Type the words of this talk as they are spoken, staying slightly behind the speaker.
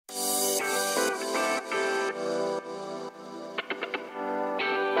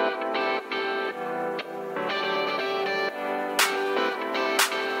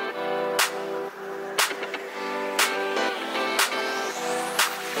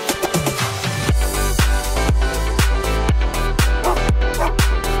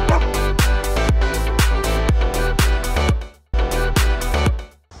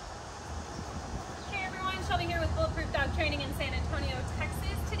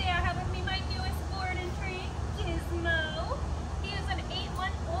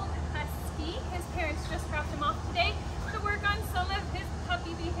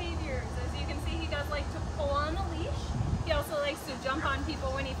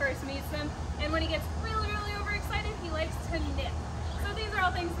first meets them. And when he gets really, really overexcited, he likes to nip. So these are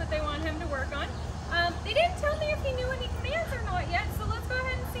all things that they want him to work on. They didn't tell me if he knew any commands or not yet, so let's go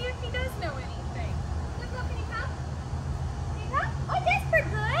ahead and see if he does know anything. Gizmo, can you come? Can you come? Oh, that's pretty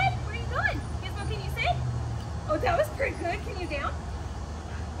good. Where are you going? Gizmo, can you sit? Oh, that was pretty good. Can you down?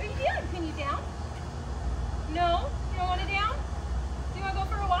 What are you doing? Can you down? No? You don't want to down? Do you want to go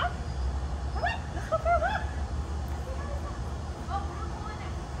for a walk? Come on, let's go for a walk. Oh, we're not going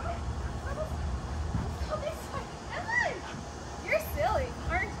that way. Come on. Let's go this way. Come on. You're silly,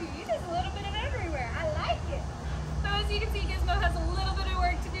 aren't you? You just a little bit of everywhere. I like it. So as you can see, Gizmo has a little bit of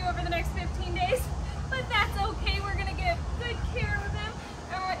work to do over the next 15 days, but that's okay. We're going to get good care of him.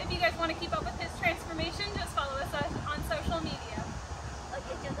 If you guys want to keep up with his transformation, just follow us on social media. Look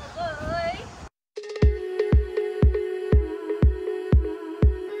at you, little boy.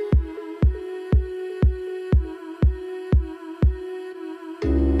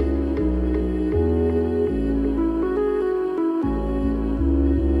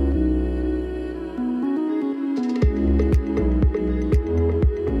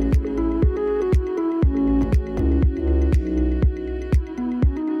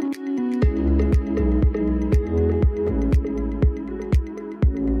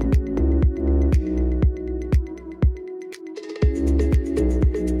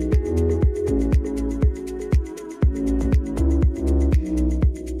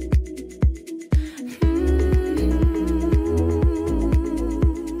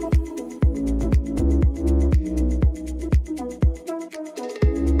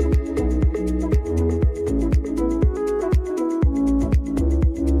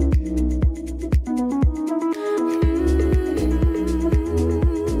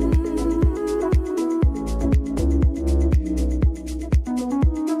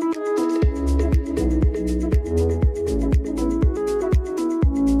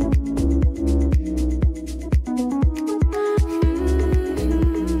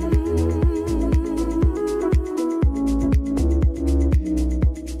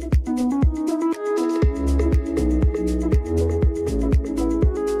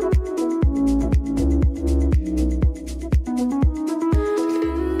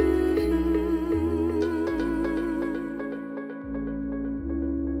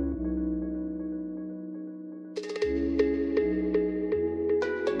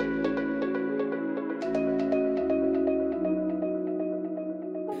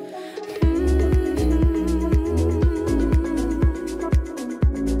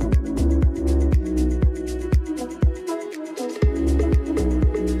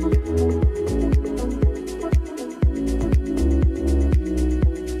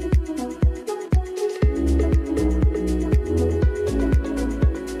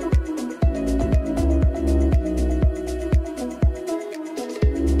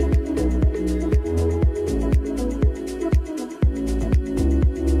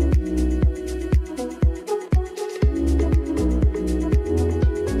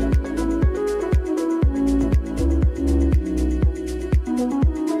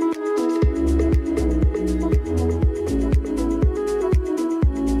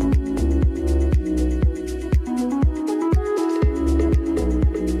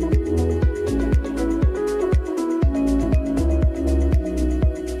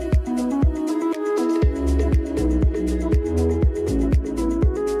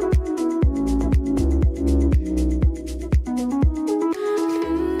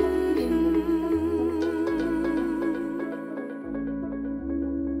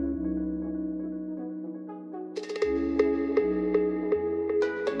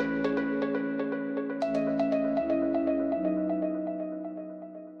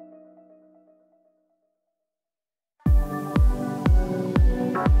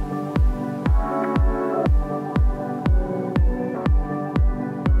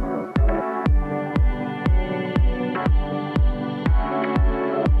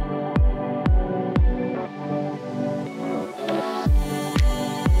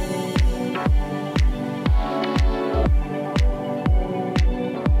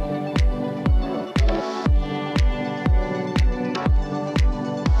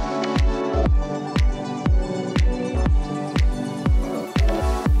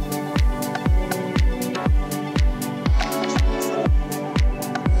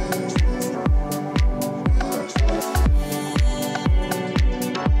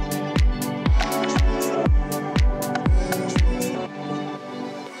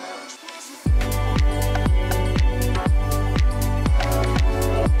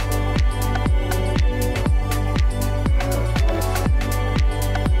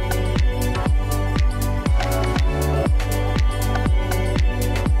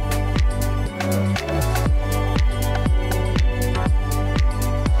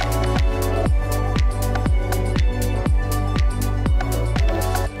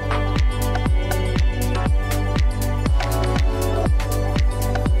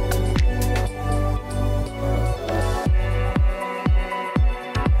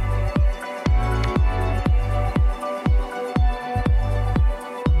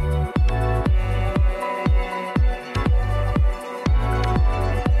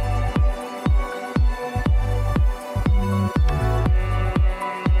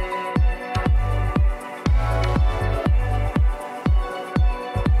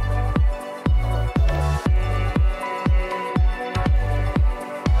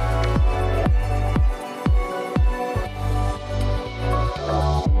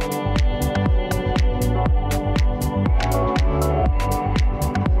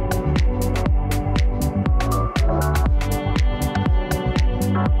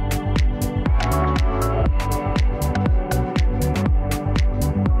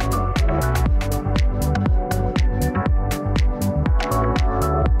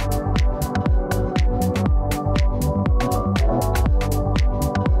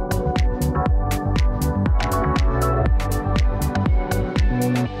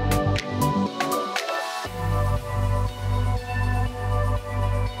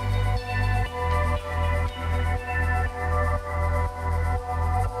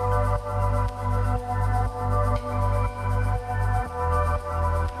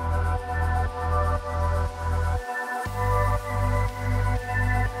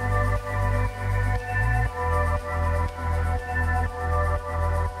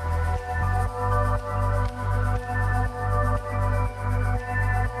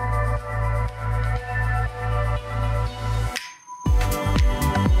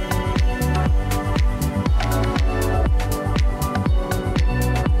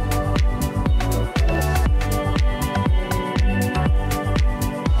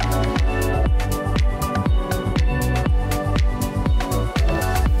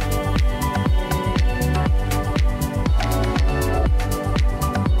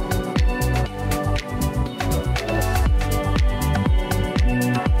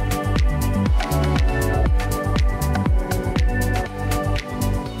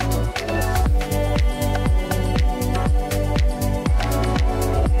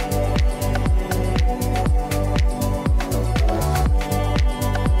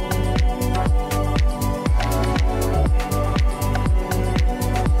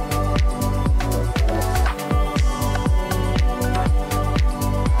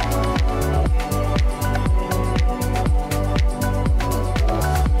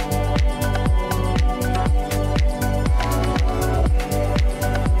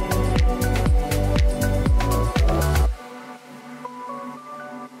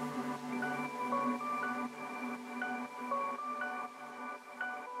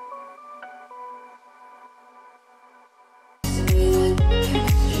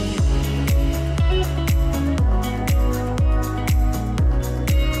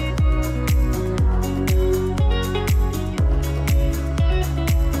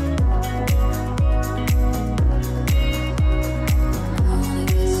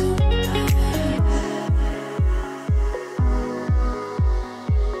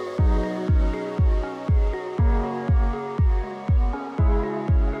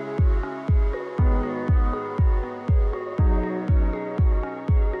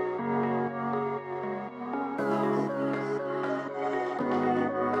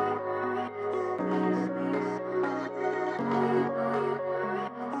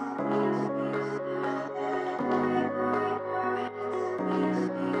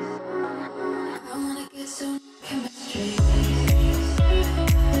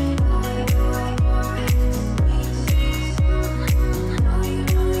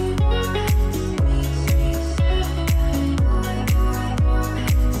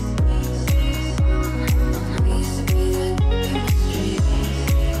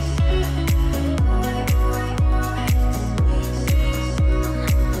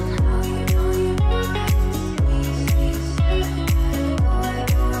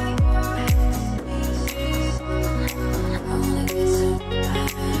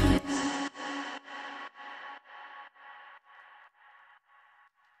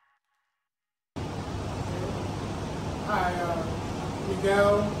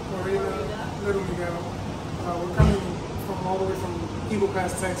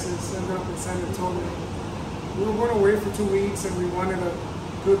 past Texas, ended up in San Antonio. We were going away for 2 weeks, and we wanted a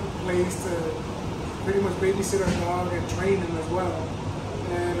good place to pretty much babysit our dog and train him as well.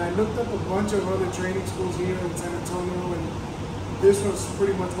 And I looked up a bunch of other training schools here in San Antonio, and this was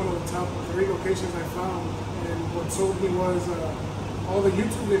pretty much one of the top 3 locations I found. And what sold me was all the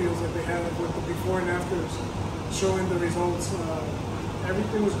YouTube videos that they had with the before and afters showing the results.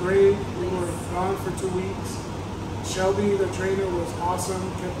 Everything was great. We were gone for 2 weeks. Shelby, the trainer, was awesome,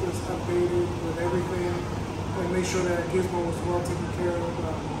 kept us updated with everything, and made sure that Gizmo was well taken care of.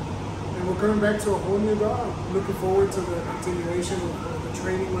 And we're coming back to a whole new dog. Looking forward to the continuation of the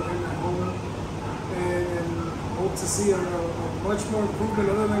training with him at home, and hope to see a much more improvement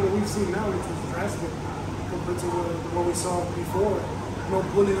other than what we've seen now, which was drastic compared to what we saw before. No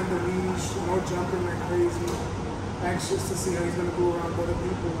pulling on the leash, no jumping like crazy. Anxious to see how he's going to go around other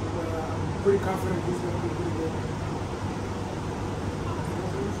people, but I'm pretty confident he's going to be pretty good.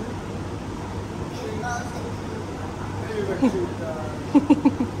 He's a cute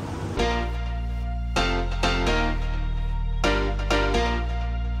dog.